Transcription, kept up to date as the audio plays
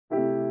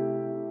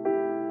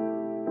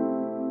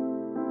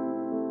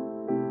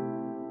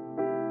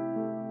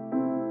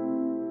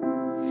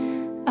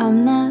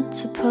I'm not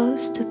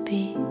supposed to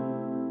be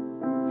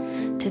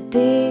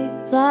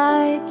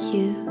like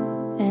you,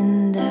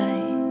 and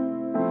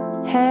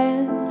I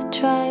have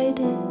tried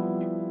it,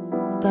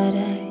 but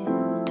I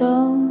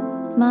don't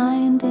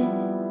mind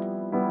it.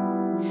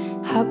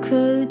 How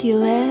could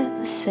you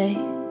ever say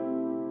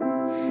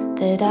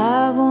that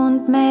I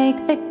won't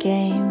make the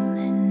game?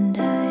 And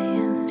I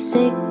am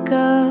sick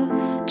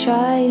of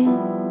trying,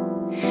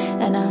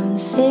 and I'm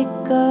sick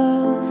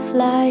of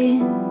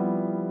lying.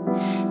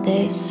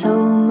 There's so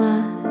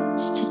much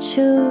to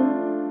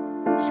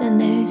choose, and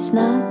there's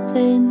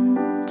nothing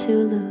to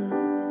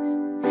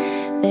lose.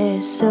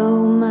 There's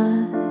so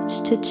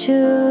much to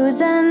choose,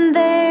 and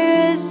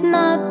there is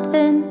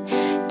nothing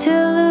to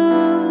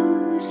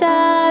lose.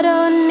 I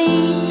don't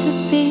need to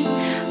be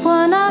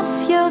one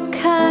of your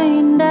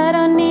kind. I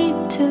don't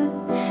need to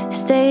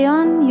stay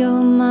on your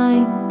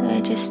mind.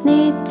 I just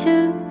need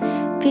to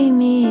be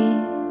me,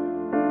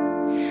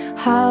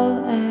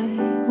 how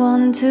I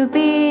want to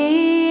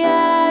be.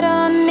 I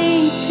don't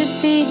need to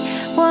be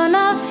one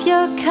of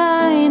your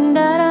kind.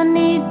 I don't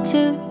need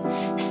to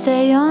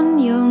stay on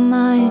your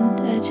mind.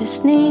 I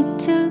just need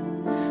to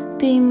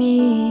be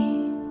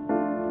me,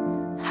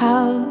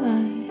 how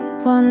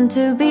I want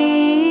to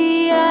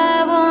be.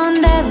 I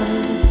won't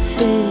ever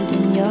fit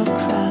in your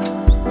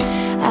crowd.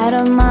 I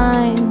don't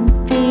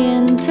mind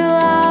being too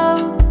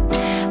loud.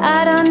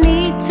 I don't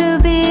need to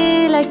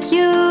be like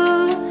you.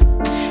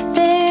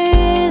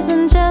 There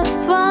isn't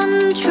just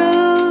one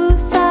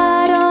truth.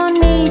 I don't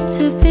need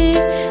to be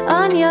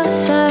on your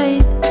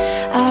side.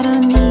 I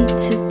don't need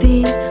to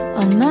be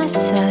on my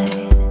side.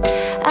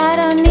 I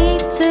don't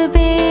need to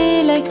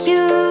be like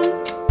you.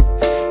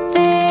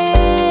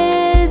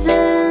 There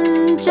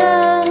isn't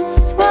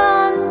just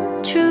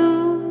one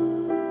truth.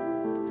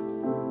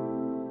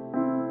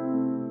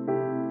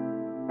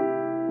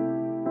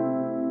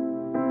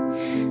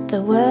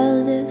 The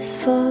world is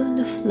full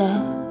of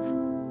love,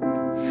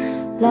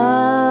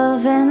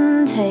 love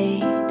and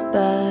hate,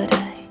 but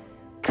I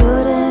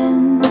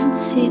couldn't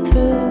see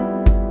through.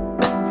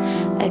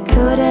 I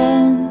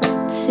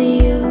couldn't see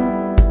you.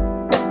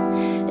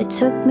 It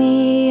took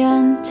me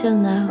until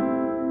now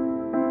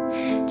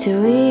to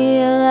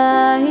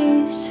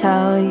realize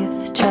how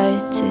you've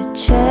tried to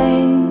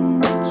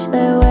change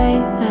the way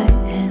I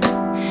am,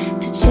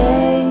 to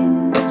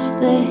change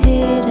the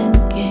hidden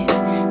game.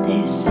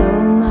 There's so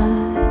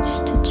much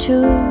to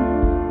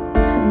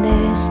choose, and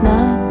there's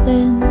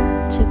nothing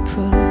to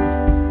prove.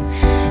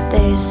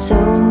 There's so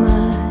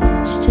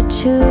much to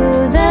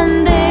choose,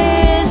 and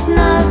there's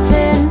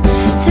nothing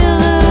to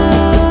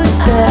lose.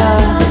 There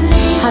are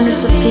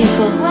hundreds of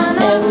people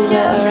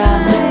everywhere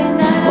around,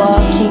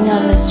 walking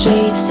on the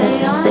streets of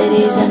the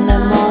cities and the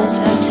malls,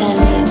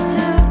 pretending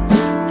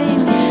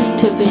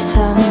to be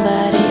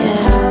somebody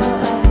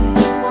else.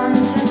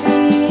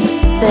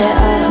 There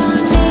are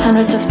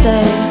hundreds of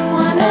days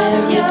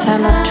every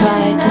time I've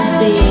tried to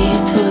see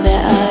through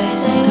their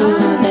eyes,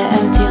 through their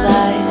empty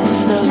lies,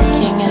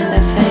 looking in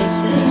their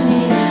faces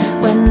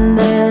when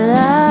they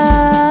lie.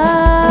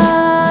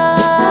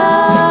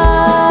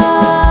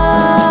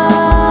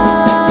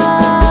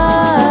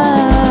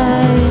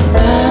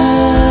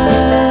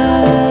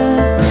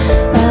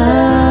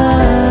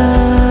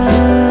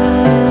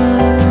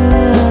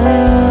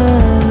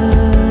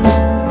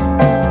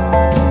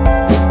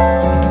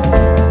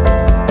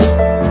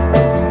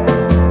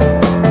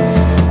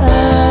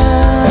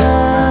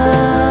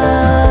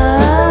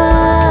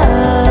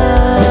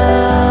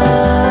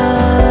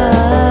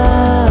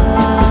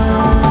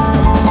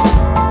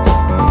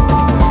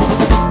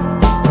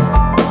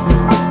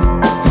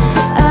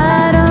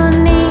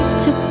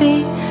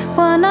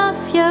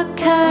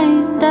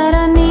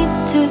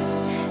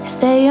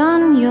 Stay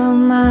on your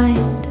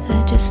mind.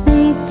 I just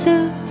need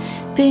to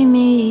be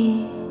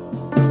me,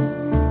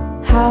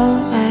 how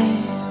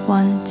I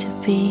want to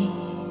be.